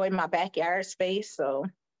 enjoy my backyard space. So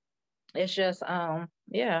it's just,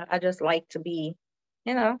 yeah, I just like to be,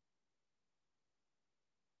 you know,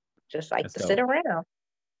 just like That's to sit dope. around.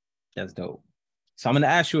 That's dope. So I'm gonna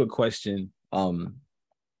ask you a question. So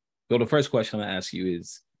the first question I'm gonna ask you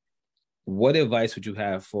is, what advice would you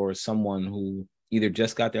have for someone who either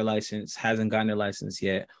just got their license, hasn't gotten their license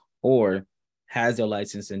yet, or has their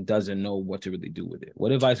license and doesn't know what to really do with it?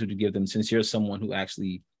 What advice would you give them, since you're someone who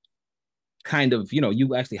actually kind of,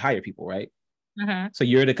 you actually hire people, right? Mhm. So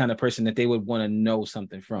you're the kind of person that they would want to know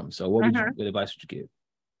something from. So Mhm. what advice would you give?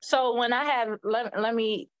 So when I have let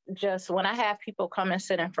me just when I have people come and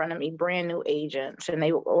sit in front of me, brand new agents, and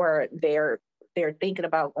they're thinking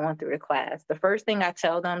about going through the class, the first thing I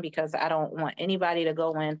tell them, because I don't want anybody to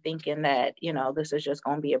go in thinking that, this is just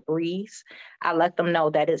going to be a breeze, I let them know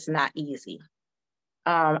that it's not easy.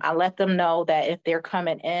 I let them know that if they're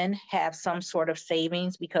coming in, have some sort of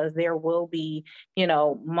savings, because there will be,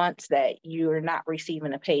 months that you're not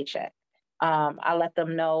receiving a paycheck. I let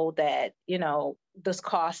them know that, this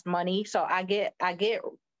costs money. So I get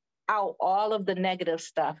out all of the negative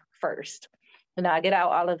stuff first. I get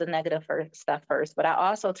out all of the negative stuff first, but I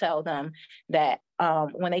also tell them that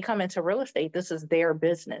when they come into real estate, this is their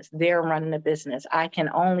business. They're running the business. I can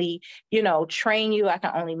only, train you. I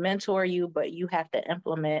can only mentor you, but you have to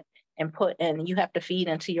implement and put in. You have to feed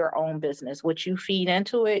into your own business. What you feed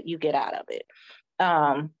into it, you get out of it.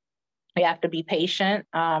 You have to be patient,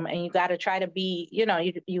 and you got to try to be, you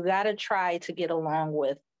got to try to get along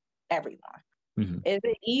with everyone. Mm-hmm. Is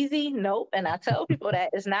it easy? Nope. And I tell people that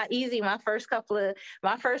it's not easy. My first couple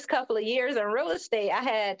of years in real estate, I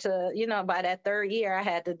had to, by that third year, I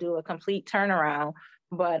had to do a complete turnaround.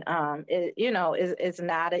 But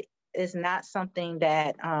it's not something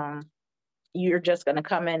that you're just going to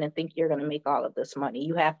come in and think you're going to make all of this money.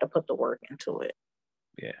 You have to put the work into it.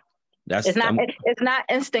 Yeah. It's not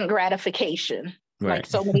instant gratification like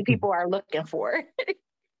so many people are looking for.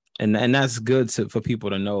 And that's good for people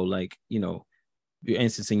to know, like, for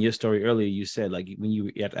instance, in your story earlier, you said like when you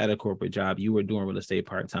were at a corporate job, you were doing real estate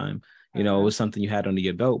part-time. It was something you had under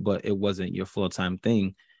your belt, but it wasn't your full-time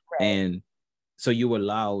thing. Right. And so you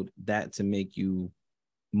allowed that to make you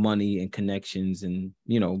money and connections and,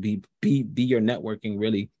 be your networking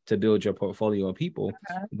really to build your portfolio of people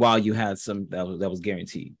while you had some that was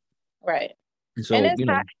guaranteed. Right. And so, and it's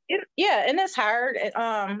hard. And it's hard.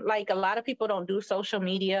 Like a lot of people don't do social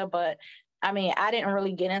media, but I mean, I didn't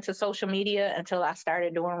really get into social media until I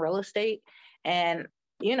started doing real estate. And,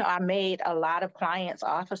 I made a lot of clients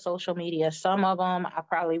off of social media. Some of them I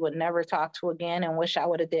probably would never talk to again and wish I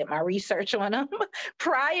would have did my research on them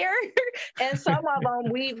prior. And some of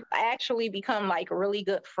them we've actually become like really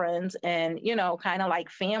good friends and, kind of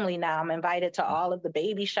like family now. I'm invited to all of the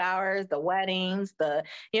baby showers, the weddings, the,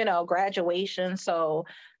 graduation. So,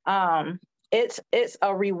 it's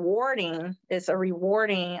a rewarding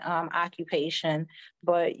occupation,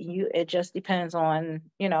 but it just depends on,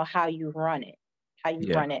 how you run it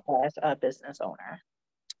as a business owner.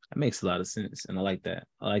 That makes a lot of sense. And I like that.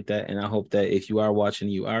 And I hope that if you are watching,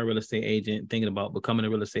 you are a real estate agent, thinking about becoming a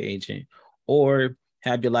real estate agent, or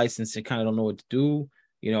have your license and kind of don't know what to do,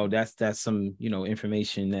 that's some,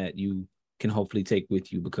 information that you can hopefully take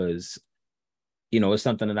with you, because it's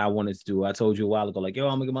something that I wanted to do. I told you a while ago, like, I'm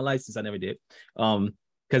gonna get my license. I never did.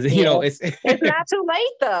 Because it's not too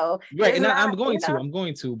late though. Right. And I'm going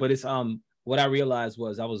to, but it's what I realized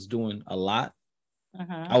was I was doing a lot.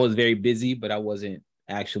 I was very busy, but I wasn't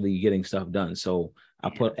actually getting stuff done. So I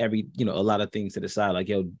put a lot of things to the side, like,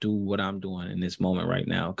 do what I'm doing in this moment right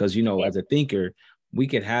now. Because, as a thinker, we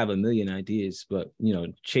could have a million ideas, but,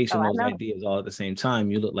 chasing those ideas all at the same time,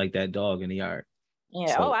 you look like that dog in the yard.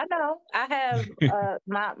 Yeah. So. I know. I have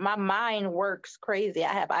my mind works crazy.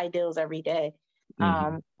 I have ideas every day.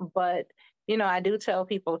 But, I do tell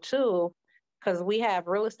people too, because we have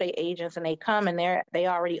real estate agents and they come and they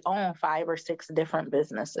already own 5 or 6 different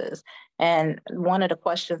businesses. And one of the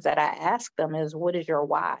questions that I ask them is, what is your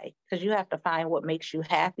why? Because you have to find what makes you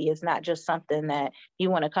happy. It's not just something that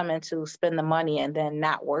you want to come into, spend the money and then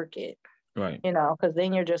not work it. Right. Because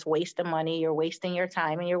then you're just wasting money, you're wasting your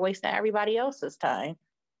time, and you're wasting everybody else's time.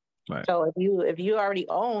 Right. So if you already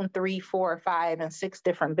own 3, 4, 5, and 6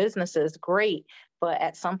 different businesses, great. But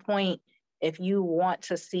at some point, if you want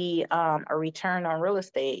to see a return on real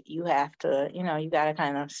estate, you have to, you got to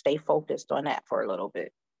kind of stay focused on that for a little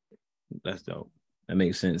bit. That's dope. That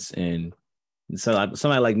makes sense. And so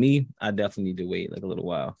somebody like me, I definitely need to wait like a little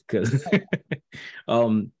while because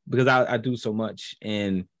I do so much.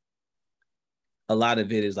 And a lot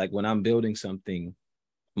of it is like when I'm building something,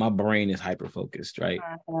 my brain is hyper focused, right?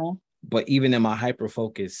 But even in my hyper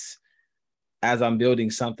focus, as I'm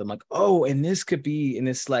building something, like, and this could be, and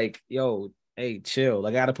it's like, hey, chill.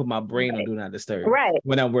 Like I got to put my brain on do not disturb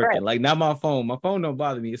when I'm working. Right. Like not my phone. My phone don't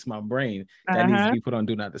bother me. It's my brain that needs to be put on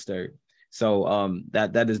do not disturb. So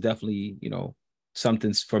that is definitely,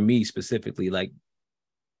 something for me specifically, like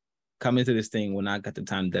come into this thing when I got the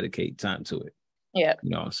time to dedicate time to it. Yeah.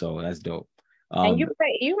 So that's dope. And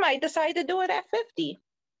you might decide to do it at 50.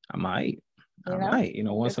 I might.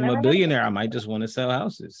 Once I'm a billionaire, I might just want to sell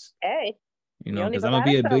houses. Hey. Because I'm going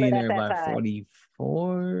to be a billionaire by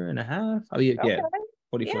 44 and a half. Oh, yeah, okay.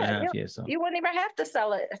 44 and a half, yeah. So you wouldn't even have to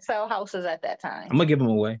sell houses at that time. I'm going to give them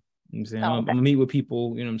away. You know what I'm saying? I'm going to meet with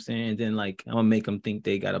people, you know what I'm saying? And then, like, I'm going to make them think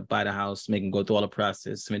they got to buy the house, make them go through all the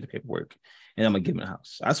process, submit the paperwork, and I'm going to give them the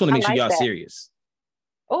house. I just want to make sure y'all serious.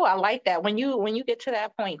 Oh, I like that. When you get to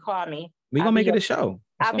that point, call me. We're going to make it a show.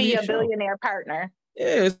 I'll be a billionaire partner.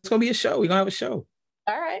 Yeah, it's going to be a show. We're going to have a show.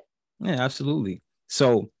 All right. Yeah, absolutely.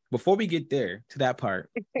 So before we get there to that part,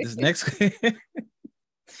 this next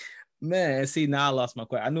man, see, now I lost my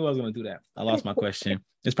question. I knew I was going to do that. I lost my question.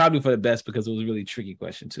 It's probably for the best because it was a really tricky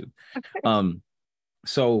question too.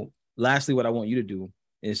 So lastly, what I want you to do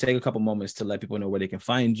is take a couple moments to let people know where they can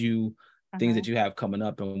find you, things that you have coming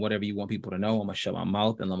up, and whatever you want people to know. I'm going to shut my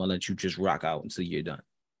mouth and I'm going to let you just rock out until you're done.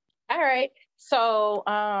 All right. So,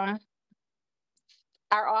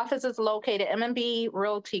 our office is located, M&B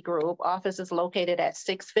Realty Group office is located at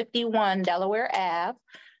 651 Delaware Ave.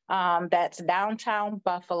 That's downtown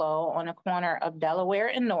Buffalo on the corner of Delaware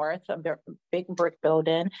and North, a big brick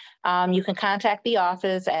building. You can contact the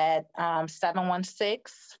office at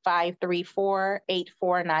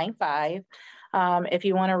 716-534-8495. If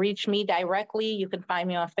you want to reach me directly, you can find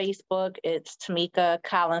me on Facebook. It's Tamika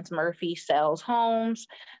Collins Murphy Sells Homes.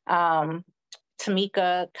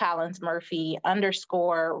 Tamika Collins Murphy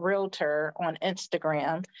 _ realtor on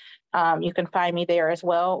Instagram. You can find me there as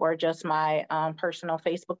well, or just my personal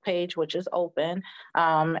Facebook page, which is open,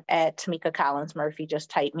 at Tamika Collins Murphy. Just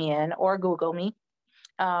type me in or Google me.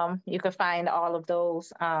 You can find all of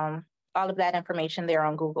those, all of that information there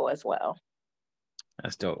on Google as well.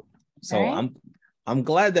 That's dope. So right. I'm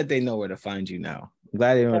glad that they know where to find you now. I'm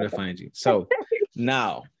glad they know where to find you. So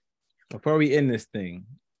now, before we end this thing,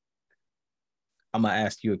 I'm gonna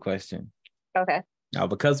ask you a question. Okay. Now,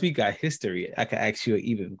 because we got history, I can ask you an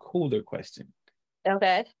even cooler question.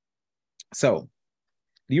 Okay. So,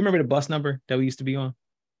 do you remember the bus number that we used to be on?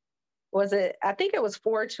 Was it? I think it was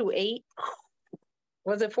 428.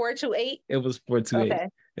 Was it 428? It was 428. Okay.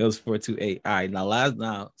 It was 428. All right.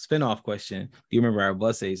 Now spin-off question. Do you remember our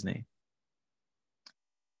bus aide name?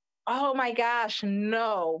 Oh my gosh,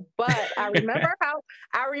 no. But I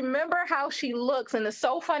remember how she looks. And it's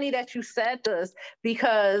so funny that you said this,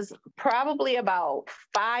 because probably about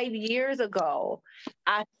 5 years ago,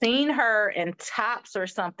 I seen her in Tops or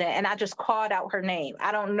something, and I just called out her name.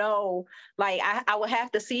 I don't know. Like I would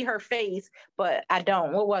have to see her face, but I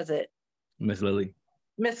don't. What was it? Miss Lily.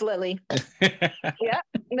 Miss Lily. Yeah,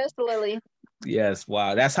 Miss Lily. Yes.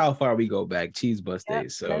 Wow. That's how far we go back. Cheese bus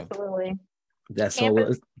days. So Miss Lily. That's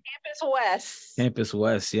Campus West. Campus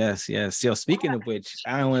West. Yes. Yo, speaking of which,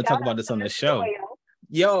 I don't want to talk about this on the show.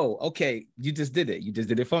 Yo, okay. You just did it. You just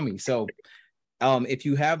did it for me. So if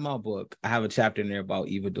you have my book, I have a chapter in there about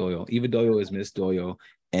Eva Doyle. Eva Doyle is Miss Doyle.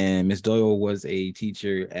 And Miss Doyle was a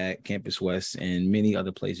teacher at Campus West and many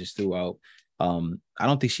other places throughout. I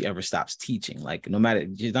don't think she ever stops teaching. Like, no matter,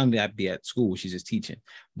 she doesn't have to be at school, she's just teaching.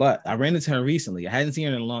 But I ran into her recently. I hadn't seen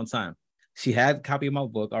her in a long time. She had a copy of my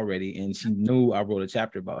book already, and she knew I wrote a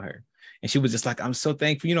chapter about her. And she was just like, I'm so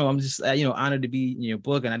thankful. I'm just, honored to be in your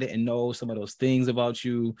book. And I didn't know some of those things about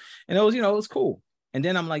you. And it was, it was cool. And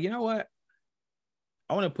then I'm like, you know what?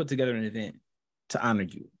 I want to put together an event to honor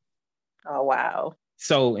you. Oh, wow.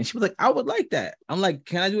 So, and she was like, I would like that. I'm like,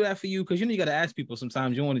 can I do that for you? Because, you got to ask people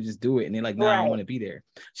sometimes. You don't want to just do it. And they're like, nah, right. I don't want to be there.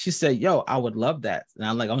 She said, yo, I would love that. And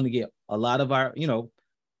I'm like, I'm going to get a lot of our,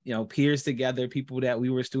 peers together, people that we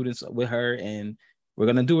were students with her. And we're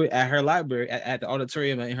going to do it at her library, at the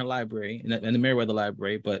auditorium in her library, in the Meriwether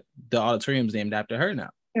Library. But the auditorium's named after her now.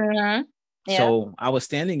 Mm-hmm. Yeah. So I was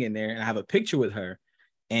standing in there and I have a picture with her.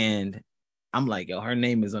 And I'm like, yo, her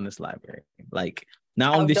name is on this library. Like,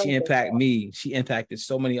 not only did she impact me, she impacted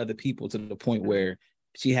so many other people to the point where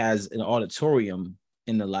she has an auditorium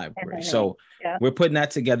in the library. So we're putting that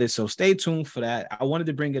together. So stay tuned for that. I wanted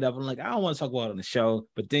to bring it up. I'm like, I don't want to talk about it on the show,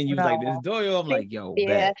 but then you was like, Miss Doyle. I'm like, yo,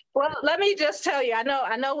 bet. Well, let me just tell you, I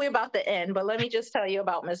know we're about to end, but let me just tell you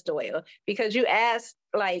about Miss Doyle, because you asked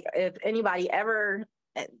like if anybody ever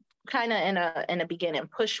kind of in the beginning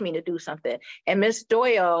pushed me to do something. And Miss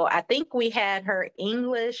Doyle, I think we had her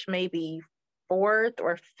English maybe 4th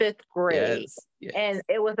or 5th grade. Yes. And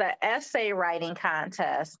it was an essay writing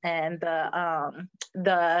contest, and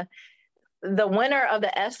the winner of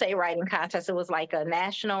the essay writing contest, it was like a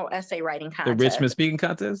national essay writing contest. The Richmond speaking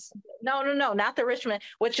contest? No, not the Richmond,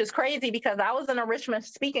 which is crazy because I was in a Richmond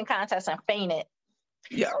speaking contest and fainted.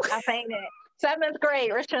 Yeah. I fainted. 7th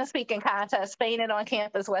grade Richmond speaking contest, fainted on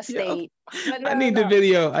Campus West State. I need the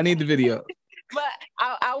video. But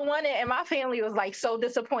I wanted, and my family was like so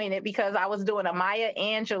disappointed because I was doing a Maya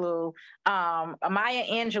Angelou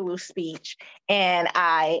speech, and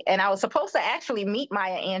I was supposed to actually meet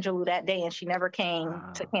Maya Angelou that day, and she never came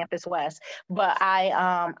to Campus West. But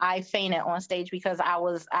I fainted on stage because I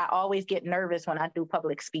always get nervous when I do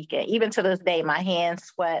public speaking. Even to this day, my hands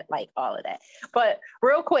sweat, like all of that. But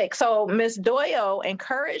real quick, so Miss Doyle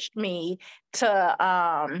encouraged me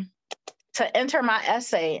to enter my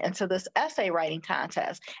essay into this essay writing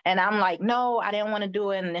contest. And I'm like, no, I didn't want to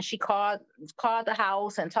do it. And then she called the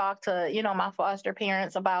house and talked to, my foster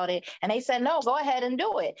parents about it. And they said, no, go ahead and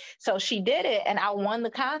do it. So she did it. And I won the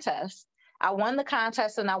contest.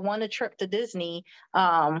 And I won a trip to Disney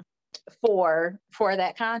for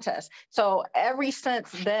that contest. So ever since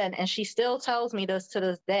then, and she still tells me this to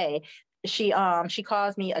this day, she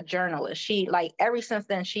calls me a journalist. She, like, ever since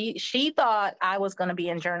then, she thought I was going to be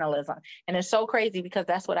in journalism. And it's so crazy because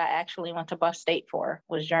that's what I actually went to Buff State for,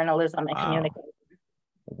 was journalism and communication.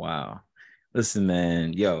 Wow. Listen,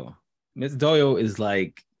 man, Miss Doyle is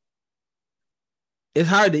like, it's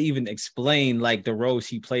hard to even explain like the role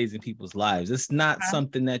she plays in people's lives. It's not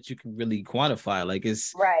something that you can really quantify. Like,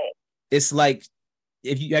 it's right. It's like,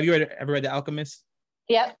 have you ever read The Alchemist?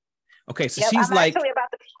 Yep. Okay, so she's like,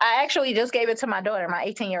 I actually just gave it to my daughter, my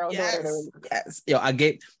 18-year-old daughter. Yes. I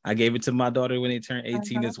gave it to my daughter when they turned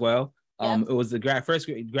 18 as well. It was the first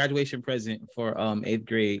graduation present for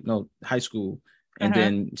high school, And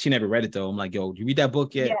then she never read it though. I'm like, yo, you read that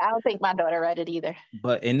book yet? Yeah, I don't think my daughter read it either.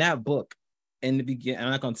 But in that book, in the beginning,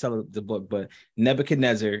 I'm not gonna tell the book, but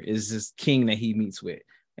Nebuchadnezzar is this king that he meets with.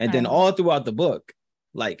 And then all throughout the book,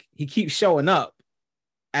 like he keeps showing up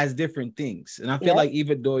as different things. And I feel like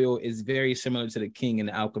Eva Doyle is very similar to the King and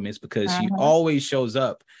the Alchemist, because she always shows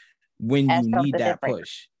up when you need that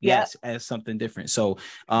push. Yes, as something different. So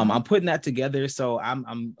I'm putting that together. So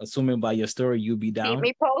I'm assuming by your story you'll be down. Keep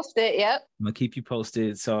me posted. Yep. I'm gonna keep you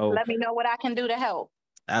posted. So let me know what I can do to help.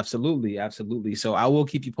 Absolutely. So I will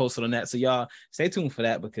keep you posted on that. So y'all stay tuned for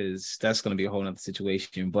that, because that's going to be a whole nother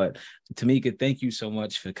situation. But Tamika, thank you so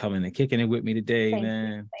much for coming and kicking it with me today,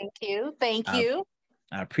 man. Thank you.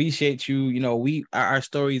 I appreciate you. You know, our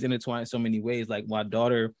stories intertwine in so many ways. Like my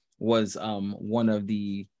daughter was one of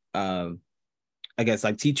the I guess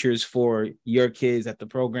like teachers for your kids at the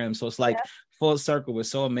program. So it's like full circle.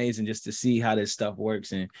 Was so amazing just to see how this stuff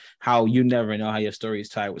works and how you never know how your story is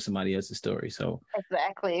tied with somebody else's story. So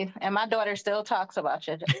exactly. And my daughter still talks about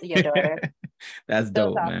your daughter. That's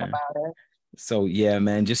still dope, man. About it. So yeah,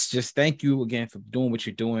 man, just thank you again for doing what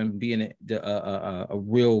you're doing, being a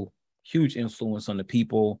real huge influence on the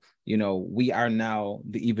people. You know, we are now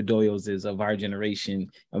the Eva Doyles of our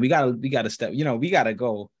generation, and we gotta step. You know, we gotta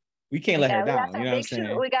go. We can't let her down. You know what I'm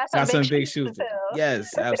saying? We got some big shoes.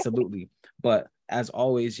 Yes, absolutely. But as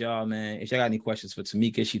always, y'all, man, if y'all got any questions for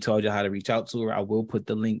Tamika, she told you how to reach out to her. I will put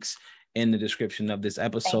the links in the description of this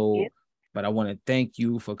episode. But I want to thank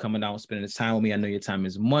you for coming out and spending this time with me. I know your time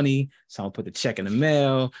is money, so I'll put the check in the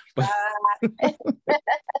mail. But,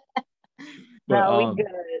 no, we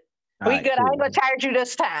good. We good. Cool. I ain't gonna charge you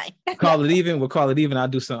this time. Call it even. We'll call it even. I'll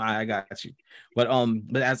do something. I got you. But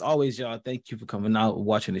as always, y'all, thank you for coming out,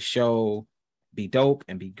 watching the show. Be dope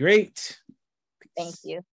and be great. Thank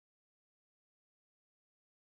you.